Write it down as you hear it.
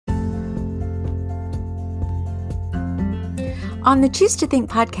On the Choose to Think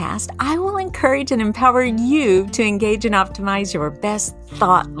podcast, I will encourage and empower you to engage and optimize your best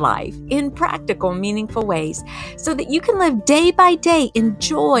thought life in practical, meaningful ways so that you can live day by day in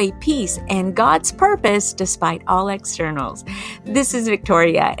joy, peace, and God's purpose despite all externals. This is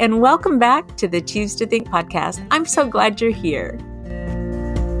Victoria, and welcome back to the Choose to Think podcast. I'm so glad you're here.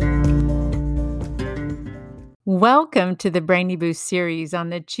 Welcome to the Brainy Boost series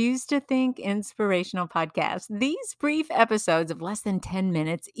on the Choose to Think Inspirational podcast. These brief episodes of less than 10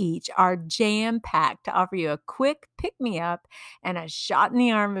 minutes each are jam-packed to offer you a quick pick-me-up and a shot in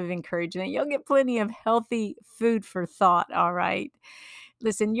the arm of encouragement. You'll get plenty of healthy food for thought, all right?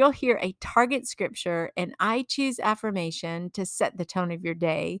 Listen, you'll hear a target scripture, and I choose affirmation to set the tone of your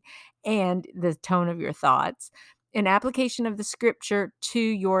day and the tone of your thoughts. An application of the scripture to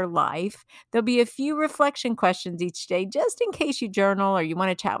your life. There'll be a few reflection questions each day, just in case you journal or you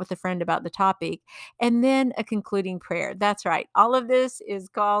want to chat with a friend about the topic, and then a concluding prayer. That's right. All of this is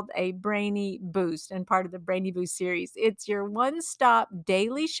called a Brainy Boost and part of the Brainy Boost series. It's your one-stop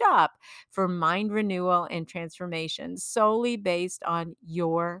daily shop for mind renewal and transformation, solely based on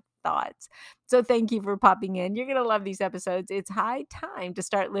your thoughts. So thank you for popping in. You're going to love these episodes. It's high time to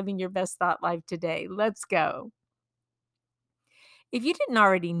start living your best thought life today. Let's go. If you didn't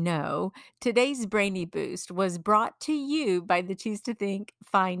already know, today's Brainy Boost was brought to you by the Choose to Think,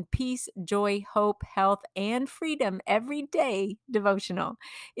 Find Peace, Joy, Hope, Health, and Freedom Every Day devotional.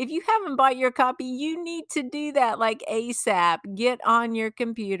 If you haven't bought your copy, you need to do that like ASAP. Get on your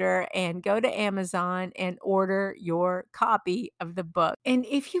computer and go to Amazon and order your copy of the book. And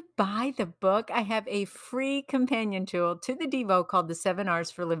if you buy the book, I have a free companion tool to the Devo called the 7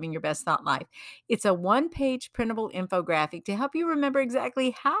 R's for Living Your Best Thought Life. It's a one-page printable infographic to help you remember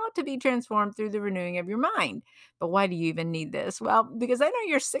exactly how to be transformed through the renewing of your mind. But why do you even need this? Well, because I know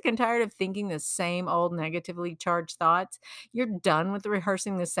you're sick and tired of thinking the same old negatively charged thoughts. You're done with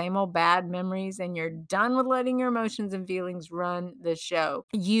rehearsing the same old bad memories, and you're done with letting your emotions and feelings run the show.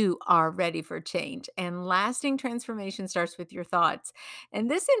 You are ready for change, and lasting transformation starts with your thoughts.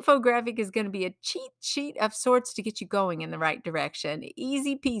 And this infographic is going to be a cheat sheet of sorts to get you going in the right direction.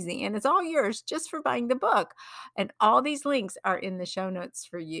 Easy peasy, and it's all yours just for buying the book. And all these links are in the show notes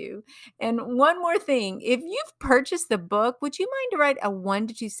for you. And one more thing, if you've purchased the book, would you mind to write a 1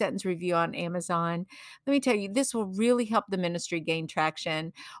 to 2 sentence review on Amazon? Let me tell you, this will really help the ministry gain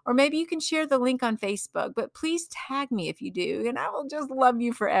traction. Or maybe you can share the link on Facebook, but please tag me if you do, and I will just love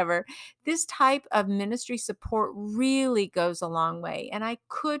you forever. This type of ministry support really goes a long way, and I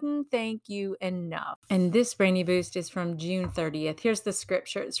couldn't thank you enough. And this Brainy Boost is from June 30th. Here's the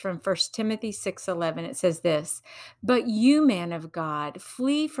scripture. It's from 1 Timothy 6:11. It says this, "But you, man of God,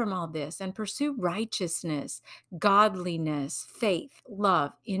 flee from all this and pursue righteousness, godliness, faith,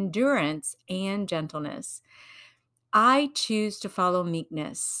 love, endurance, and gentleness." I choose to follow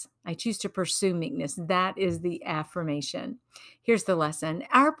meekness. I choose to pursue meekness. That is the affirmation. Here's the lesson.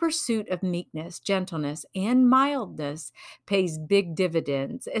 Our pursuit of meekness, gentleness, and mildness pays big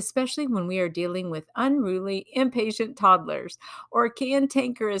dividends, especially when we are dealing with unruly, impatient toddlers or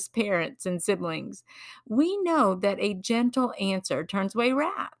cantankerous parents and siblings. We know that a gentle answer turns away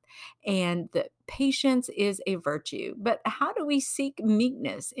wrath, and that patience is a virtue. But how do we seek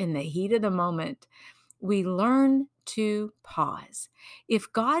meekness in the heat of the moment? We learn to pause.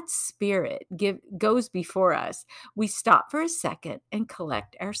 If God's Spirit goes before us, we stop for a second and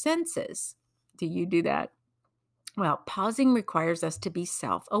collect our senses. Do you do that? Well, pausing requires us to be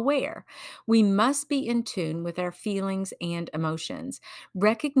self-aware. We must be in tune with our feelings and emotions,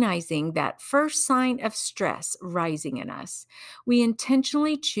 recognizing that first sign of stress rising in us. We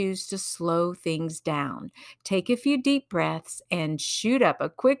intentionally choose to slow things down, take a few deep breaths, and shoot up a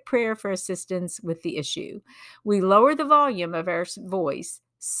quick prayer for assistance with the issue. We lower the volume of our voice,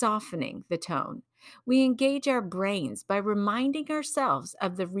 softening the tone. We engage our brains by reminding ourselves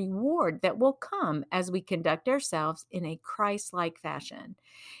of the reward that will come as we conduct ourselves in a Christ-like fashion.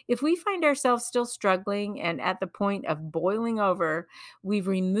 If we find ourselves still struggling and at the point of boiling over, we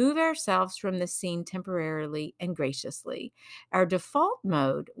remove ourselves from the scene temporarily and graciously. Our default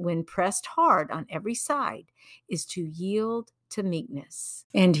mode, when pressed hard on every side, is to yield to meekness.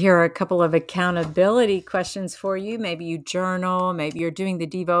 And here are a couple of accountability questions for you. Maybe you journal, maybe you're doing the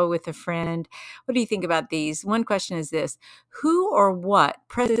Devo with a friend. What do you think about these? One question is this: who or what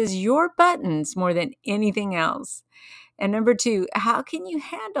presses your buttons more than anything else? And number 2, how can you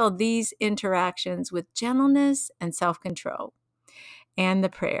handle these interactions with gentleness and self-control? And the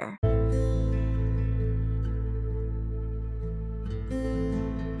prayer.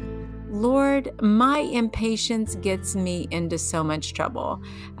 Lord, my impatience gets me into so much trouble.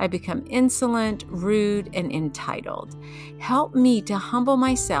 I become insolent, rude, and entitled. Help me to humble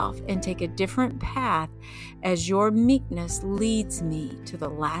myself and take a different path as your meekness leads me to the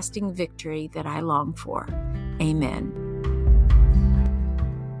lasting victory that I long for. Amen.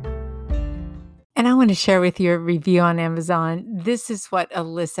 And I want to share with you a review on Amazon. This is what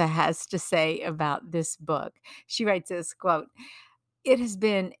Alyssa has to say about this book. She writes this quote, "It has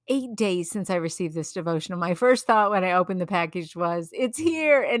been 8 days since I received this devotional. My first thought when I opened the package was, it's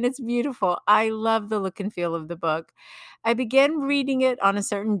here and it's beautiful. I love the look and feel of the book. I began reading it on a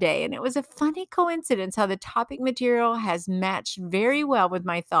certain day, and it was a funny coincidence how the topic material has matched very well with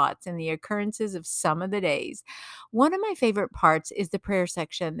my thoughts and the occurrences of some of the days. One of my favorite parts is the prayer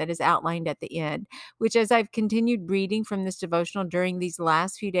section that is outlined at the end, which as I've continued reading from this devotional during these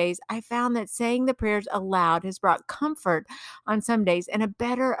last few days, I found that saying the prayers aloud has brought comfort on some days and a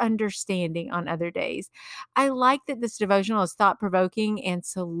better understanding on other days. I like that this devotional is thought provoking and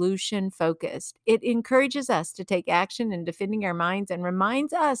solution focused. It encourages us to take action in defending our minds and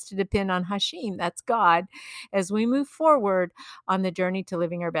reminds us to depend on Hashem, that's God, as we move forward on the journey to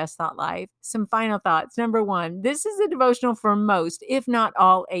living our best thought life. Some final thoughts. Number one, this is a devotional for most, if not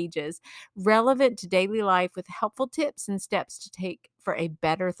all ages, relevant to daily life with helpful tips and steps to take for a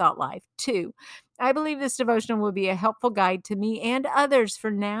better thought life. Two, I believe this devotional will be a helpful guide to me and others for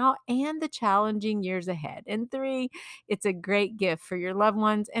now and the challenging years ahead. And three, it's a great gift for your loved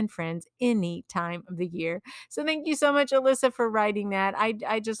ones and friends any time of the year. So thank you so much, Alyssa, for writing that.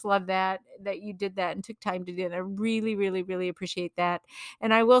 I just love that you did that and took time to do it. I really, really, really appreciate that.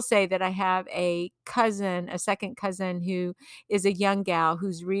 And I will say that I have a second cousin who is a young gal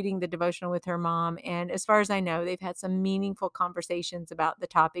who's reading the devotional with her mom. And as far as I know, they've had some meaningful conversations about the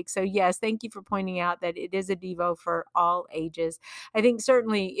topic. So yes, thank you for pointing out that it is a Devo for all ages. I think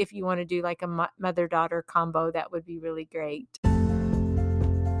certainly if you want to do like a mother-daughter combo, that would be really great.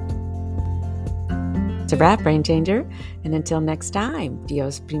 It's a wrap, Brain Changer. And until next time,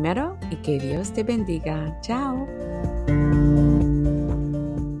 Dios primero y que Dios te bendiga. Ciao.